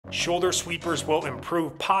Shoulder sweepers will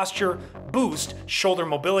improve posture, boost shoulder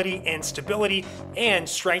mobility and stability, and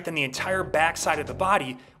strengthen the entire backside of the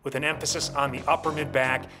body with an emphasis on the upper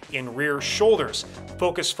mid-back and rear shoulders.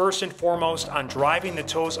 Focus first and foremost on driving the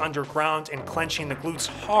toes underground and clenching the glutes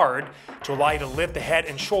hard to allow you to lift the head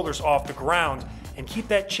and shoulders off the ground and keep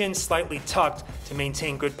that chin slightly tucked to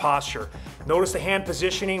maintain good posture. Notice the hand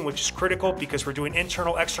positioning, which is critical because we're doing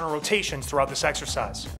internal-external rotations throughout this exercise.